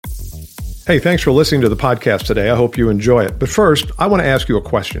Hey, thanks for listening to the podcast today. I hope you enjoy it. But first, I want to ask you a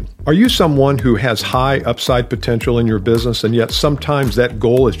question. Are you someone who has high upside potential in your business, and yet sometimes that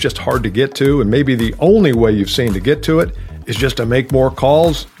goal is just hard to get to, and maybe the only way you've seen to get to it is just to make more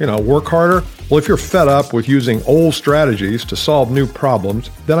calls, work harder? Well, if you're fed up with using old strategies to solve new problems,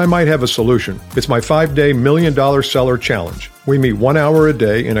 then I might have a solution. It's my 5-day $1 Million Seller Challenge. We meet 1 hour a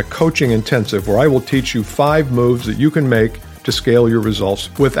day in a coaching intensive where I will teach you 5 moves that you can make to scale your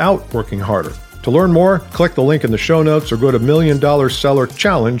results without working harder. To learn more, click the link in the show notes or go to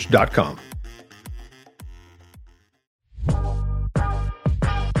 $1,000,000sellerchallenge.com.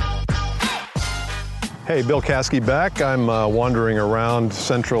 Hey, Bill Caskey back. I'm wandering around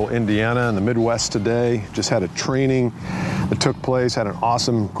central Indiana and the Midwest today. Just had a training that took place, had an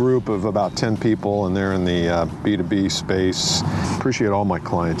awesome group of about 10 people, and they're in the B2B space. Appreciate all my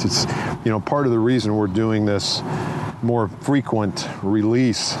clients. It's, part of the reason we're doing this more frequent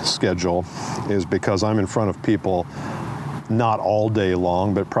release schedule is because I'm in front of people not all day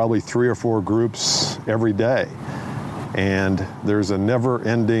long, but probably 3 or 4 groups every day. And there's a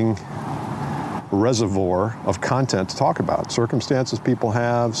never-ending reservoir of content to talk about. Circumstances people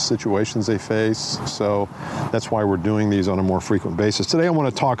have, situations they face. So that's why we're doing these on a more frequent basis. Today I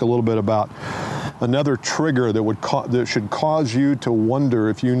want to talk a little bit about another trigger that should cause you to wonder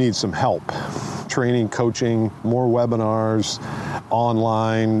if you need some help. Training, coaching, more webinars,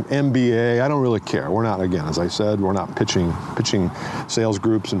 online, MBA, I don't really care. We're not, again, as I said, we're not pitching sales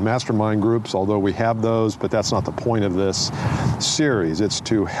groups and mastermind groups, although we have those, but that's not the point of this series. It's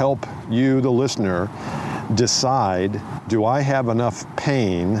to help you, the listener, decide, do I have enough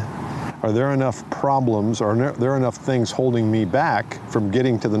pain? Are there enough problems? Are there enough things holding me back from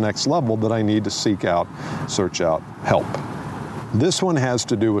getting to the next level that I need to seek out, search out help? This one has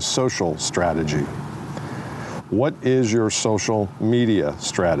to do with social strategy. What is your social media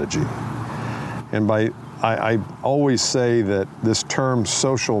strategy? And I always say that this term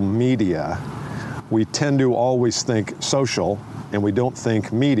social media, we tend to always think social and we don't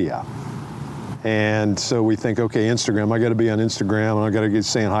think media. And so we think, okay, Instagram, I got to be on Instagram and I got to get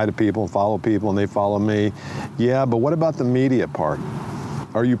saying hi to people and follow people and they follow me. Yeah, but what about the media part?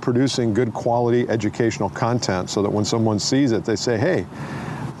 Are you producing good quality educational content so that when someone sees it, they say, hey,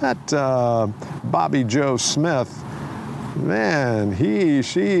 that Bobby Joe Smith, man,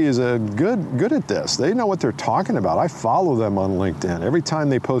 she is a good at this. They know what they're talking about. I follow them on LinkedIn. Every time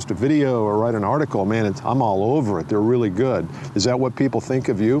they post a video or write an article, man, I'm all over it. They're really good. Is that what people think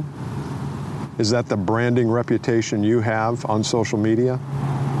of you? Is that the branding reputation you have on social media?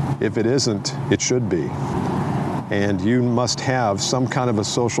 If it isn't, it should be. And you must have some kind of a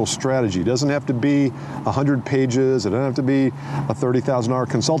social strategy. It doesn't have to be 100 pages. It doesn't have to be a $30,000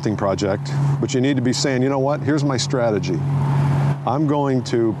 consulting project, but you need to be saying, you know what, here's my strategy. I'm going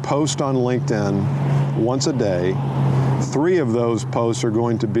to post on LinkedIn once a day. 3 of those posts are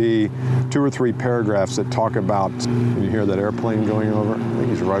going to be 2 or 3 paragraphs that talk about, can you hear that airplane going over? I think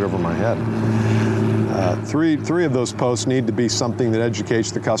he's right over my head. Three of those posts need to be something that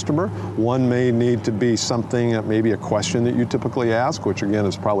educates the customer. One may need to be something, maybe a question that you typically ask, which again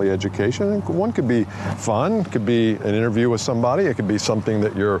is probably education. One could be fun, could be an interview with somebody. It could be something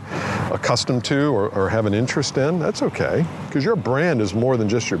that you're accustomed to or have an interest in. That's okay, because your brand is more than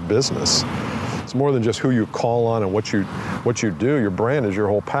just your business. It's more than just who you call on and what you do. Your brand is your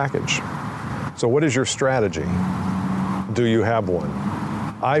whole package. So what is your strategy? Do you have one?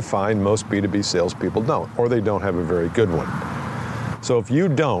 I find most B2B salespeople don't, or they don't have a very good one. So if you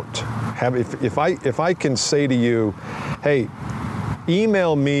don't have, if I can say to you, hey,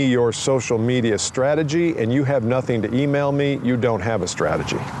 email me your social media strategy, and you have nothing to email me, you don't have a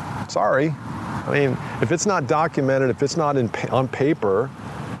strategy. Sorry. I mean, if it's not documented, if it's not on paper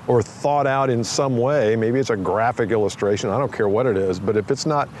or thought out in some way, maybe it's a graphic illustration, I don't care what it is, but if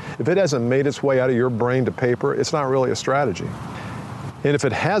it hasn't made its way out of your brain to paper, it's not really a strategy. And if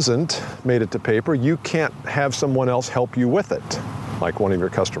it hasn't made it to paper, you can't have someone else help you with it. Like one of your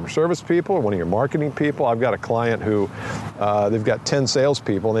customer service people or one of your marketing people. I've got a client who, they've got 10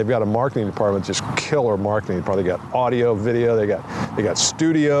 salespeople and they've got a marketing department, just killer marketing department. They got audio, video, they got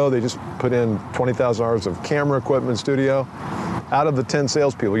studio. They just put in $20,000 of camera equipment, studio. Out of the 10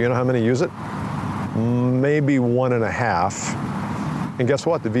 salespeople, you know how many use it? Maybe 1.5. And guess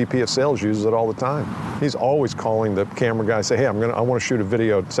what? The VP of sales uses it all the time. He's always calling the camera guy, say, hey, I want to shoot a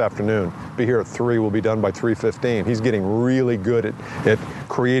video this afternoon. Be here at 3, we'll be done by 3:15. He's getting really good at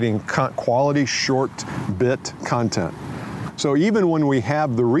creating quality short bit content. So even when we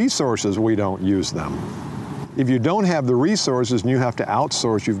have the resources, we don't use them. If you don't have the resources and you have to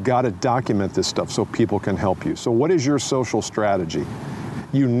outsource, you've got to document this stuff so people can help you. So what is your social strategy?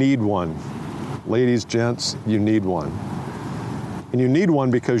 You need one. Ladies, gents, you need one. And you need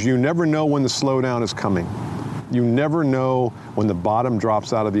one because you never know when the slowdown is coming. You never know when the bottom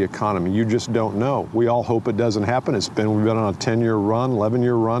drops out of the economy. You just don't know. We all hope it doesn't happen. We've been on a 10-year run,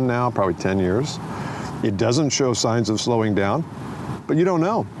 11-year run now, probably 10 years. It doesn't show signs of slowing down, but you don't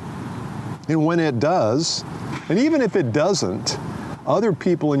know. And when it does, and even if it doesn't, other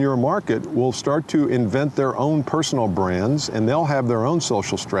people in your market will start to invent their own personal brands, and they'll have their own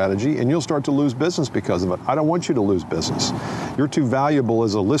social strategy, and you'll start to lose business because of it. I don't want you to lose business. You're too valuable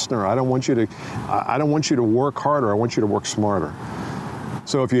as a listener. I don't want you to work harder. I want you to work smarter.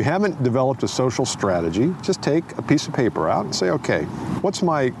 So if you haven't developed a social strategy, just take a piece of paper out and say, okay, what's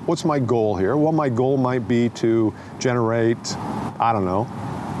my goal here? Well, my goal might be to generate, I don't know,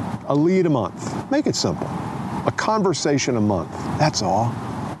 a lead a month. Make it simple. A conversation a month, that's all.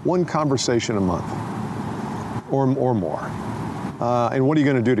 One conversation a month, or more. And what are you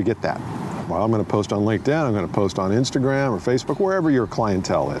going to do to get that? Well, I'm going to post on LinkedIn, I'm going to post on Instagram or Facebook, wherever your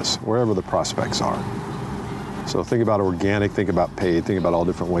clientele is, wherever the prospects are. So think about organic, think about paid, think about all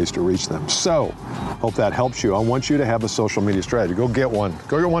different ways to reach them. So, hope that helps you. I want you to have a social media strategy. Go get one.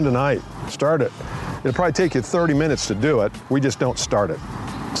 Go get one tonight. Start it. It'll probably take you 30 minutes to do it. We just don't start it.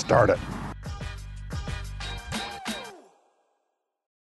 Start it.